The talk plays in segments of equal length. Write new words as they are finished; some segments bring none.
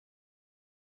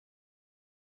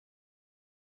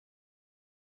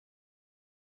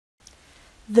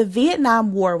The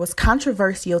Vietnam War was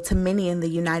controversial to many in the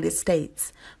United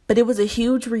States, but it was a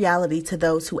huge reality to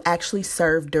those who actually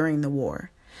served during the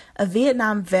war. A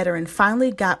Vietnam veteran finally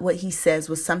got what he says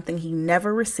was something he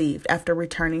never received after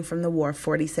returning from the war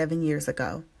 47 years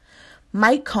ago.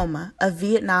 Mike Coma, a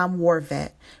Vietnam War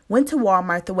vet, went to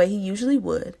Walmart the way he usually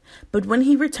would, but when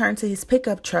he returned to his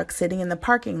pickup truck sitting in the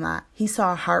parking lot, he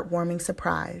saw a heartwarming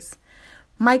surprise.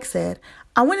 Mike said,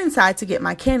 "I went inside to get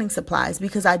my canning supplies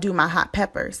because I do my hot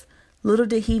peppers." Little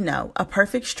did he know, a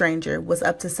perfect stranger was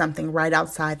up to something right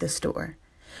outside the store.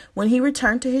 When he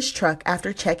returned to his truck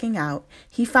after checking out,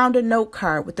 he found a note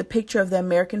card with a picture of the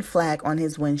American flag on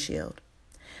his windshield.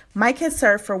 Mike had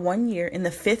served for 1 year in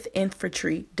the 5th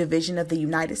Infantry Division of the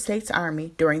United States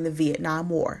Army during the Vietnam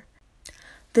War.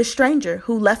 The stranger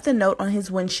who left the note on his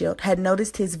windshield had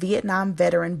noticed his Vietnam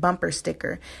veteran bumper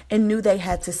sticker and knew they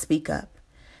had to speak up.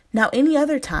 Now, any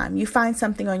other time you find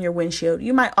something on your windshield,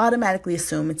 you might automatically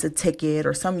assume it's a ticket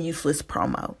or some useless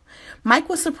promo. Mike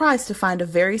was surprised to find a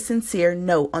very sincere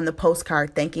note on the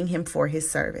postcard thanking him for his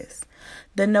service.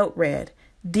 The note read,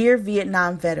 "Dear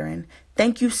Vietnam veteran,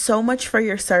 thank you so much for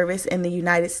your service in the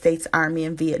United States Army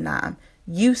in Vietnam.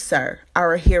 You, sir,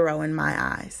 are a hero in my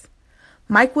eyes."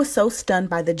 Mike was so stunned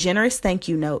by the generous thank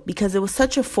you note because it was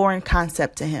such a foreign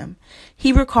concept to him.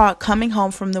 He recalled coming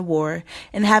home from the war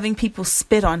and having people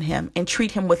spit on him and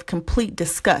treat him with complete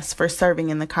disgust for serving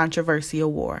in the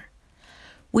controversial war.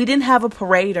 "We didn't have a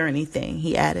parade or anything,"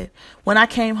 he added. "When I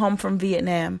came home from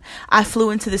Vietnam, I flew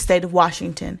into the state of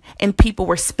Washington and people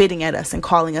were spitting at us and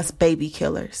calling us baby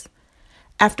killers."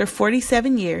 After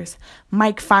 47 years,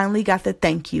 Mike finally got the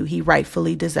thank you he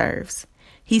rightfully deserves.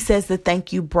 He says the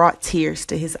thank you brought tears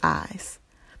to his eyes.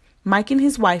 Mike and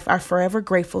his wife are forever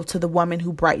grateful to the woman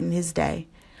who brightened his day.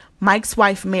 Mike's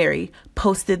wife, Mary,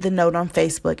 posted the note on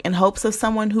Facebook in hopes of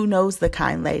someone who knows the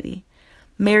kind lady.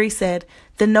 Mary said,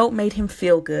 "The note made him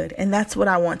feel good, and that's what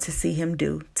I want to see him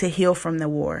do, to heal from the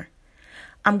war.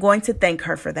 I'm going to thank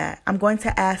her for that. I'm going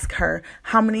to ask her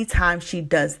how many times she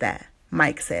does that,"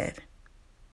 Mike said.